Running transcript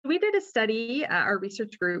We did a study, our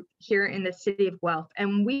research group here in the city of Guelph,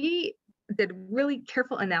 and we did really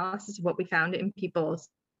careful analysis of what we found in people's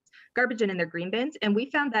garbage and in their green bins. And we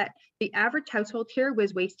found that the average household here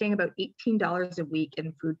was wasting about $18 a week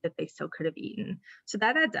in food that they still could have eaten. So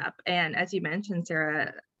that adds up. And as you mentioned,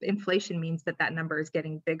 Sarah, inflation means that that number is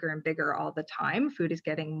getting bigger and bigger all the time. Food is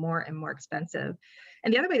getting more and more expensive.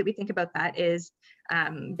 And the other way that we think about that is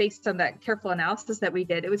based on that careful analysis that we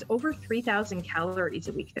did, it was over 3,000 calories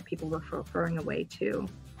a week that people were throwing away too.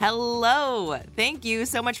 Hello! Thank you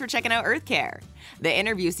so much for checking out Earth Care, the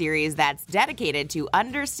interview series that's dedicated to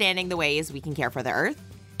understanding the ways we can care for the Earth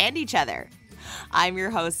and each other. I'm your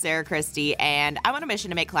host, Sarah Christie, and I'm on a mission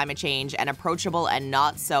to make climate change an approachable and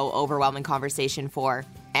not so overwhelming conversation for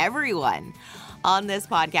everyone. On this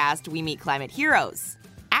podcast, we meet climate heroes,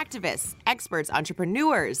 activists, experts,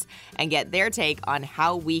 entrepreneurs, and get their take on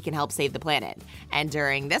how we can help save the planet. And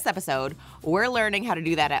during this episode, we're learning how to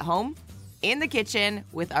do that at home, in the kitchen,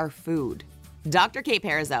 with our food. Dr. Kate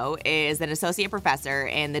Parizeau is an associate professor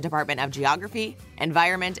in the Department of Geography,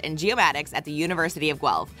 Environment, and Geomatics at the University of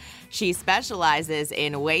Guelph. She specializes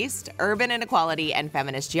in waste, urban inequality, and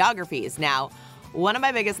feminist geographies. Now, one of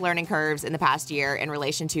my biggest learning curves in the past year in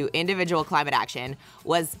relation to individual climate action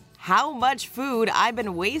was how much food I've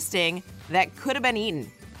been wasting that could have been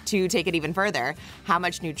eaten. To take it even further, how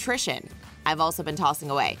much nutrition I've also been tossing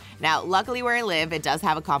away. Now, luckily where I live, it does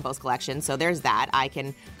have a compost collection, so there's that. I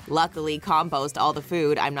can luckily compost all the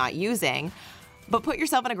food I'm not using. But put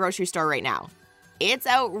yourself in a grocery store right now. It's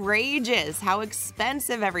outrageous how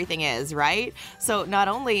expensive everything is, right? So not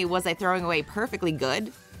only was I throwing away perfectly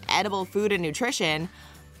good, edible food and nutrition,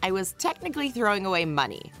 I was technically throwing away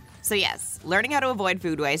money. So yes, learning how to avoid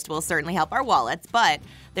food waste will certainly help our wallets, but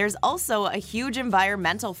there's also a huge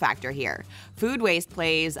environmental factor here. Food waste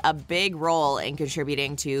plays a big role in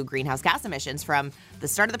contributing to greenhouse gas emissions from the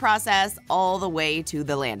start of the process all the way to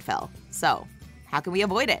the landfill. So how can we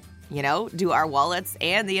avoid it? Do our wallets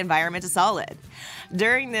and the environment a solid?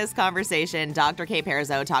 During this conversation, Dr. Kate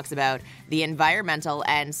Parizeau talks about the environmental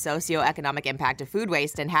and socioeconomic impact of food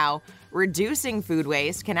waste and how reducing food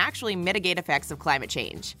waste can actually mitigate effects of climate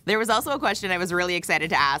change. There was also a question I was really excited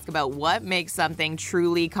to ask about what makes something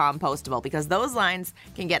truly compostable, because those lines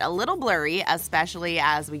can get a little blurry, especially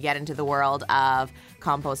as we get into the world of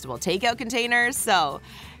compostable takeout containers. So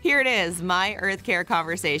here it is, my Earth Care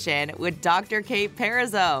conversation with Dr. Kate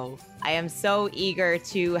Parizeau. I am so eager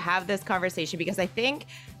to have this conversation because I think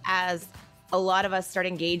as a lot of us start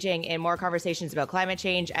engaging in more conversations about climate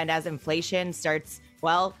change and as inflation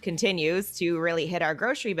continues to really hit our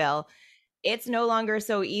grocery bill, it's no longer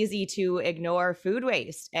so easy to ignore food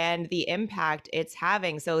waste and the impact it's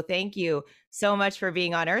having. So thank you so much for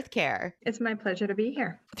being on Earth Care. It's my pleasure to be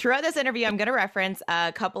here. Throughout this interview, I'm going to reference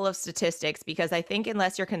a couple of statistics because I think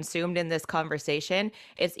unless you're consumed in this conversation,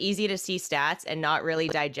 it's easy to see stats and not really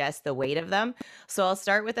digest the weight of them. So I'll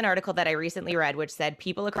start with an article that I recently read, which said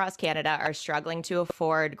people across Canada are struggling to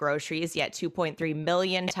afford groceries, yet 2.3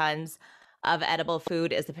 million tons of edible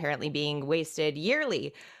food is apparently being wasted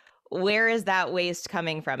yearly. Where is that waste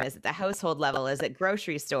coming from? Is it the household level? Is it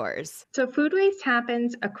grocery stores? So food waste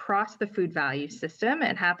happens across the food value system.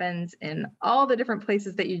 It happens in all the different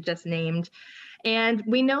places that you just named. And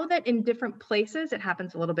we know that in different places, it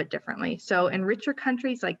happens a little bit differently. So in richer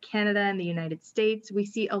countries like Canada and the United States, we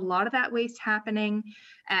see a lot of that waste happening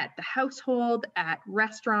at the household, at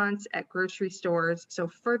restaurants, at grocery stores, so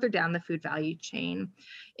further down the food value chain.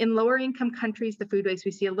 In lower income countries, the food waste,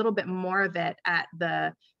 we see a little bit more of it at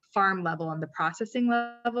the farm level and the processing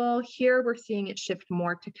level. Here, we're seeing it shift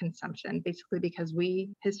more to consumption, basically because we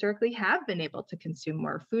historically have been able to consume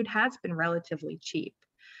more. Food has been relatively cheap.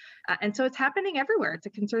 And so it's happening everywhere. It's a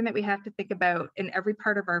concern that we have to think about in every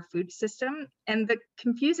part of our food system. And the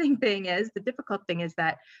confusing thing is, the difficult thing is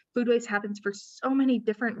that food waste happens for so many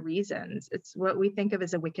different reasons. It's what we think of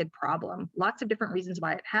as a wicked problem. Lots of different reasons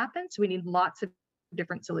why it happens. We need lots of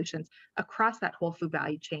different solutions across that whole food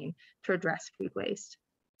value chain to address food waste.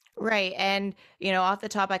 Right. And, off the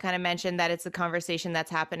top, I kind of mentioned that it's a conversation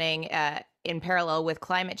that's happening in parallel with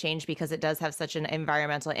climate change because it does have such an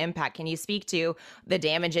environmental impact. Can you speak to the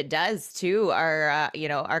damage it does to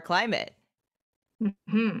our climate?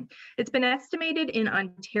 Mm-hmm. It's been estimated in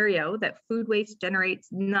Ontario that food waste generates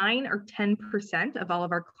 9 or 10% of all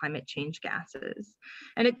of our climate change gases.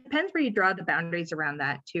 And it depends where you draw the boundaries around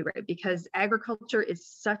that too, right? Because agriculture is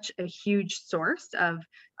such a huge source of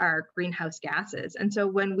our greenhouse gases. And so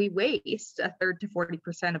when we waste a third to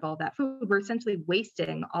 40% of all that food, we're essentially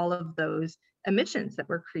wasting all of those emissions that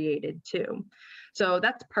were created too. So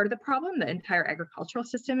that's part of the problem. The entire agricultural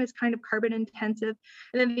system is kind of carbon intensive.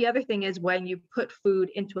 And then the other thing is when you put food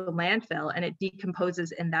into a landfill and it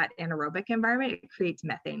decomposes in that anaerobic environment, it creates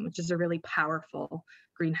methane, which is a really powerful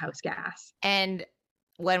greenhouse gas. And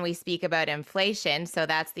when we speak about inflation, so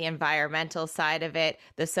that's the environmental side of it,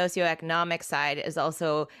 the socioeconomic side is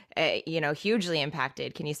also, hugely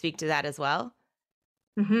impacted. Can you speak to that as well?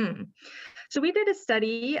 Mhm. So we did a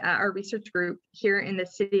study, our research group here in the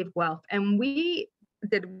city of Guelph, and we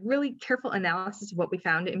did really careful analysis of what we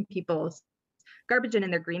found in people's garbage and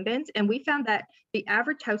in their green bins. And we found that the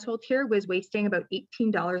average household here was wasting about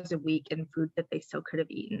 $18 a week in food that they still could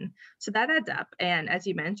have eaten. So that adds up. And as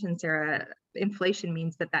you mentioned, Sarah, inflation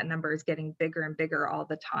means that that number is getting bigger and bigger all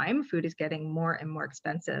the time. Food is getting more and more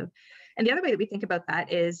expensive. And the other way that we think about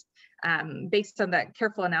that is based on that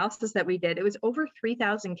careful analysis that we did, it was over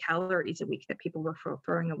 3,000 calories a week that people were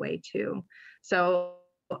throwing away too. So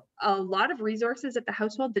a lot of resources at the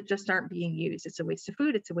household that just aren't being used. It's a waste of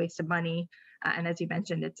food, it's a waste of money. And as you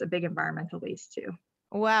mentioned, it's a big environmental waste too.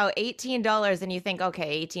 Wow, $18 and you think,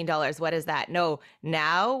 okay, $18, what is that? No,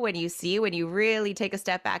 now when you really take a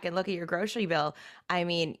step back and look at your grocery bill, I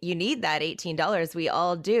mean, you need that $18. We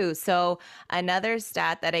all do. So another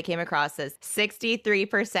stat that I came across is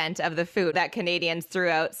 63% of the food that Canadians threw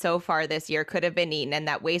out so far this year could have been eaten, and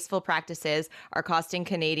that wasteful practices are costing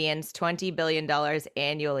Canadians $20 billion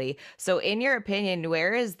annually. So in your opinion,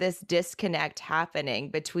 where is this disconnect happening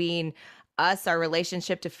between us, our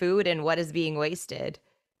relationship to food, and what is being wasted?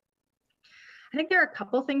 I think there are a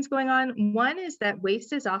couple things going on. One is that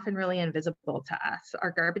waste is often really invisible to us. Our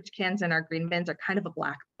garbage cans and our green bins are kind of a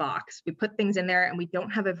black box. We put things in there and we don't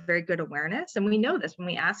have a very good awareness. And we know this when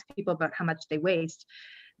we ask people about how much they waste.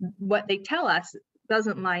 What they tell us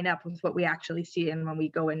doesn't line up with what we actually see and when we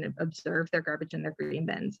go and observe their garbage and their green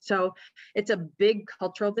bins. So it's a big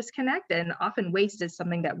cultural disconnect, and often waste is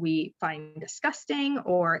something that we find disgusting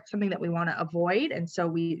or it's something that we want to avoid. And so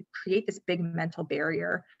we create this big mental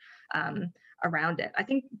barrier around it. I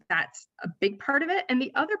think that's a big part of it. And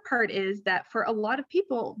the other part is that for a lot of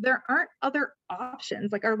people, there aren't other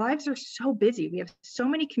options. Like our lives are so busy. We have so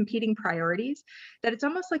many competing priorities that it's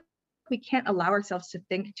almost like we can't allow ourselves to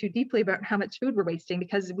think too deeply about how much food we're wasting,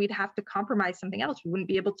 because we'd have to compromise something else. We wouldn't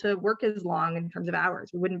be able to work as long in terms of hours.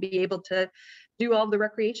 We wouldn't be able to do all the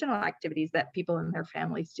recreational activities that people and their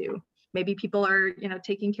families do. Maybe people are,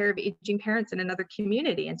 taking care of aging parents in another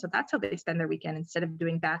community. And so that's how they spend their weekend instead of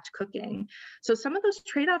doing batch cooking. So some of those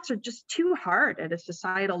trade-offs are just too hard at a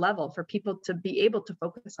societal level for people to be able to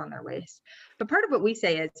focus on their waste. But part of what we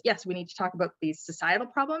say is, yes, we need to talk about these societal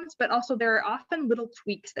problems, but also there are often little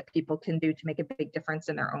tweaks that people can do to make a big difference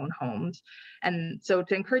in their own homes. And so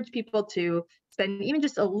to encourage people to spend even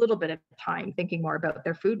just a little bit of time thinking more about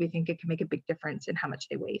their food, we think it can make a big difference in how much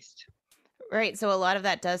they waste. Right. So a lot of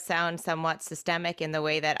that does sound somewhat systemic in the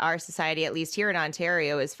way that our society, at least here in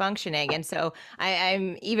Ontario, is functioning. And so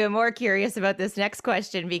I'm even more curious about this next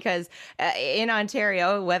question because in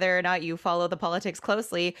Ontario, whether or not you follow the politics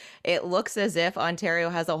closely, it looks as if Ontario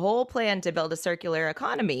has a whole plan to build a circular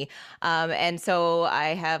economy. And so I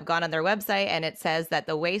have gone on their website and it says that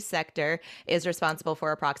the waste sector is responsible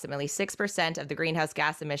for approximately 6% of the greenhouse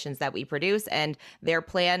gas emissions that we produce. And their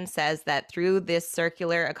plan says that through this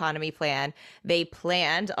circular economy plan, they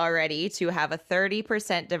planned already to have a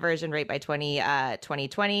 30% diversion rate by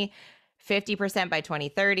 2020, 50% by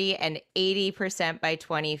 2030, and 80% by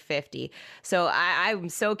 2050. So I'm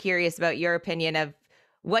so curious about your opinion of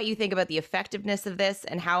what you think about the effectiveness of this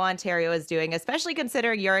and how Ontario is doing, especially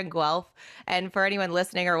considering you're in Guelph. And for anyone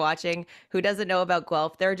listening or watching who doesn't know about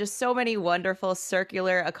Guelph, there are just so many wonderful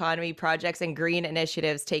circular economy projects and green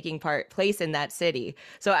initiatives taking place in that city.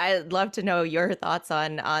 So I'd love to know your thoughts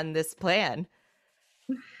on this plan.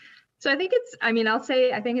 So I think I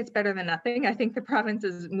think it's better than nothing. I think the province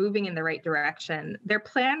is moving in the right direction. Their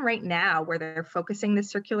plan right now, where they're focusing the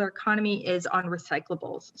circular economy, is on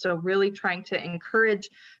recyclables. So really trying to encourage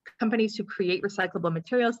companies who create recyclable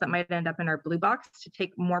materials that might end up in our blue box to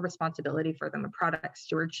take more responsibility for them, a product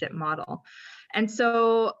stewardship model. And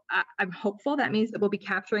so I'm hopeful that means that we'll be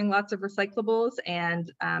capturing lots of recyclables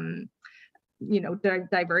and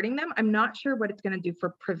diverting them. I'm not sure what it's going to do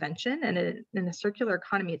for prevention. And in a circular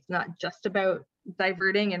economy, it's not just about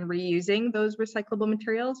diverting and reusing those recyclable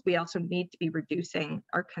materials, we also need to be reducing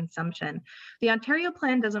our consumption. The Ontario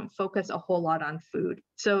plan doesn't focus a whole lot on food.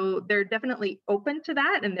 So they're definitely open to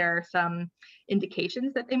that. And there are some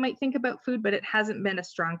indications that they might think about food, but it hasn't been a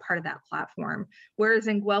strong part of that platform. Whereas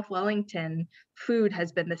in Guelph Wellington, food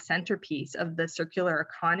has been the centerpiece of the circular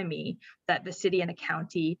economy that the city and a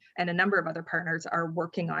county and a number of other partners are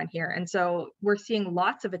working on here. And so we're seeing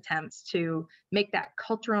lots of attempts to make that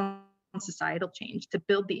cultural and societal change, to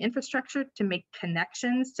build the infrastructure, to make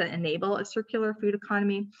connections, to enable a circular food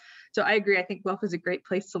economy. So I agree. I think Guelph is a great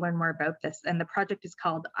place to learn more about this. And the project is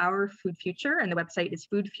called Our Food Future, and the website is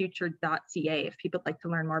foodfuture.ca if people would like to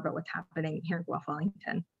learn more about what's happening here in Guelph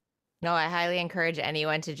Wellington. No, I highly encourage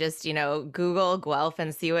anyone to just, Google Guelph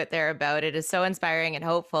and see what they're about. It is so inspiring and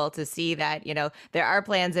hopeful to see that, there are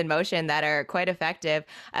plans in motion that are quite effective,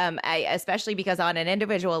 especially because on an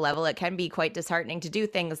individual level, it can be quite disheartening to do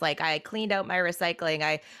things like I cleaned out my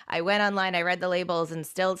recycling. I went online, I read the labels, and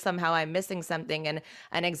still somehow I'm missing something. And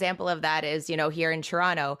an example of that is, here in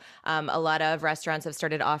Toronto, a lot of restaurants have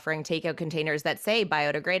started offering takeout containers that say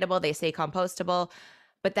biodegradable, they say compostable,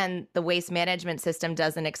 but then the waste management system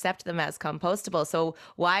doesn't accept them as compostable. So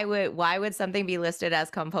why would something be listed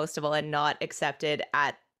as compostable and not accepted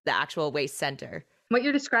at the actual waste center? What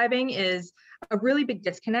you're describing is a really big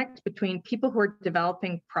disconnect between people who are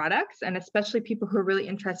developing products, and especially people who are really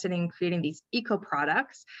interested in creating these eco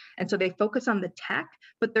products. And so they focus on the tech,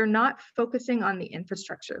 but they're not focusing on the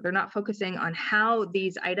infrastructure. They're not focusing on how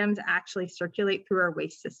these items actually circulate through our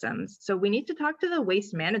waste systems. So we need to talk to the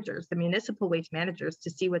waste managers, the municipal waste managers,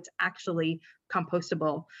 to see what's actually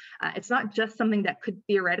compostable. It's not just something that could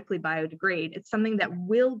theoretically biodegrade. It's something that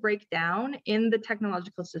will break down in the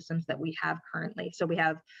technological systems that we have currently. So we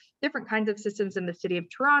have different kinds of systems in the city of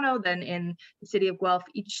Toronto than in the city of Guelph.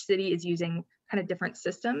 Each city is using kind of different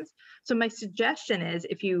systems. So my suggestion is,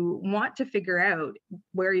 if you want to figure out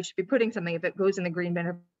where you should be putting something, if it goes in the green bin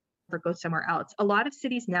or goes somewhere else, a lot of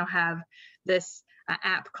cities now have this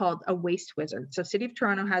app called a Waste Wizard. So City of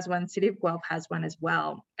Toronto has one, City of Guelph has one as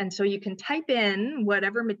well. And so you can type in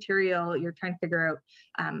whatever material you're trying to figure out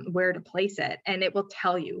where to place it, and it will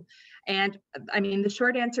tell you. And I mean, the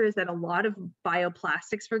short answer is that a lot of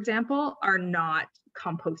bioplastics, for example, are not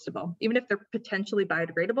compostable. Even if they're potentially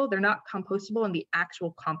biodegradable, they're not compostable in the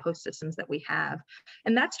actual compost systems that we have.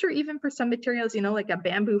 And that's true even for some materials, like a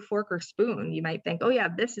bamboo fork or spoon. You might think, oh yeah,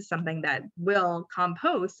 this is something that will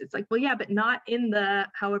compost. It's like, well, yeah, but not in the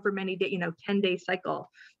however many day, 10-day cycle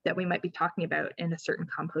that we might be talking about in a certain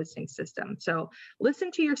composting system. So listen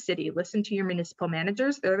to your city, listen to your municipal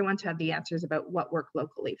managers. They're the ones who have the answers about what worked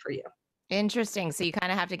locally for you. Interesting. So you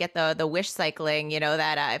kind of have to get the wish cycling,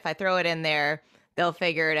 that if I throw it in there, they'll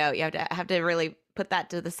figure it out. You have to really put that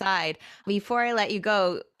to the side. Before I let you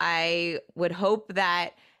go, I would hope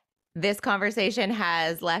that this conversation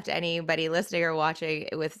has left anybody listening or watching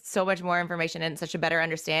with so much more information and such a better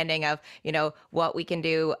understanding of, what we can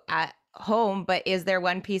do at home. But is there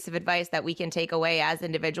one piece of advice that we can take away as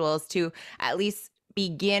individuals to at least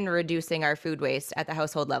begin reducing our food waste at the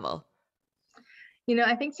household level?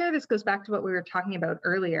 I think, Sarah, this goes back to what we were talking about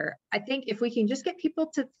earlier. I think if we can just get people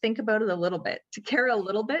to think about it a little bit, to care a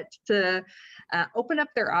little bit, to open up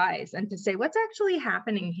their eyes and to say, what's actually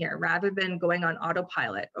happening here, rather than going on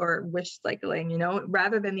autopilot or wish cycling,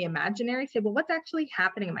 rather than the imaginary, say, well, what's actually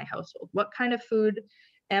happening in my household? What kind of food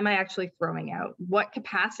am I actually throwing out? What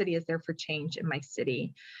capacity is there for change in my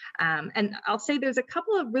city? And I'll say there's a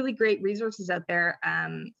couple of really great resources out there.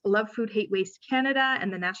 Love Food, Hate Waste Canada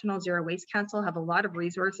and the National Zero Waste Council have a lot of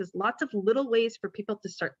resources, lots of little ways for people to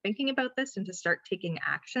start thinking about this and to start taking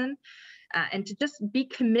action. And to just be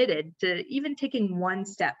committed to even taking one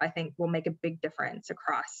step, I think will make a big difference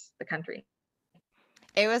across the country.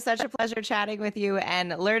 It was such a pleasure chatting with you and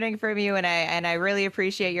learning from you, and I really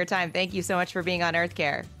appreciate your time. Thank you so much for being on Earth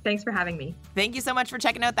Care. Thanks for having me. Thank you so much for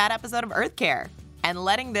checking out that episode of Earth Care and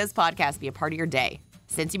letting this podcast be a part of your day.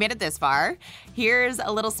 Since you made it this far, here's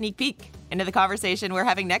a little sneak peek into the conversation we're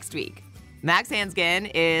having next week. Max Hansgen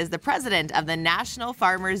is the president of the National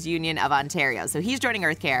Farmers Union of Ontario. So he's joining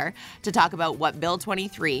Earth Care to talk about what Bill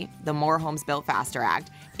 23, the More Homes Built Faster Act,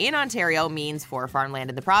 in Ontario means for farmland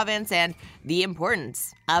in the province and the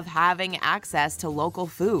importance of having access to local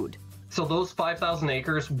food. So those 5,000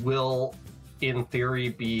 acres will, in theory,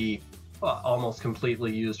 be almost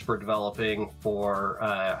completely used for developing for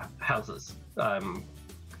houses.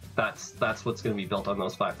 That's what's going to be built on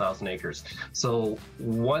those 5,000 acres. So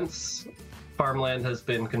once farmland has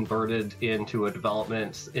been converted into a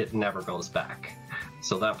development, it never goes back.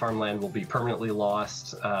 So that farmland will be permanently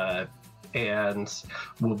lost. and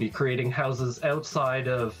we'll be creating houses outside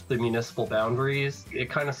of the municipal boundaries. It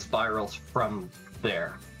kind of spirals from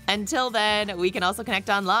there. Until then, we can also connect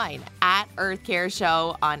online at Earth Care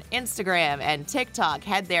Show on Instagram and TikTok.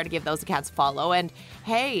 Head there to give those accounts a follow. And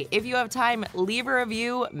hey, if you have time, leave a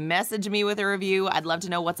review, message me with a review. I'd love to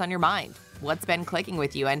know what's on your mind, what's been clicking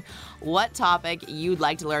with you, and what topic you'd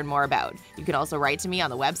like to learn more about. You can also write to me on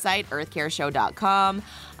the website, earthcareshow.com.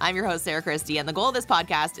 I'm your host, Sarah Christie, and the goal of this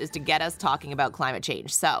podcast is to get us talking about climate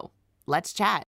change. So let's chat.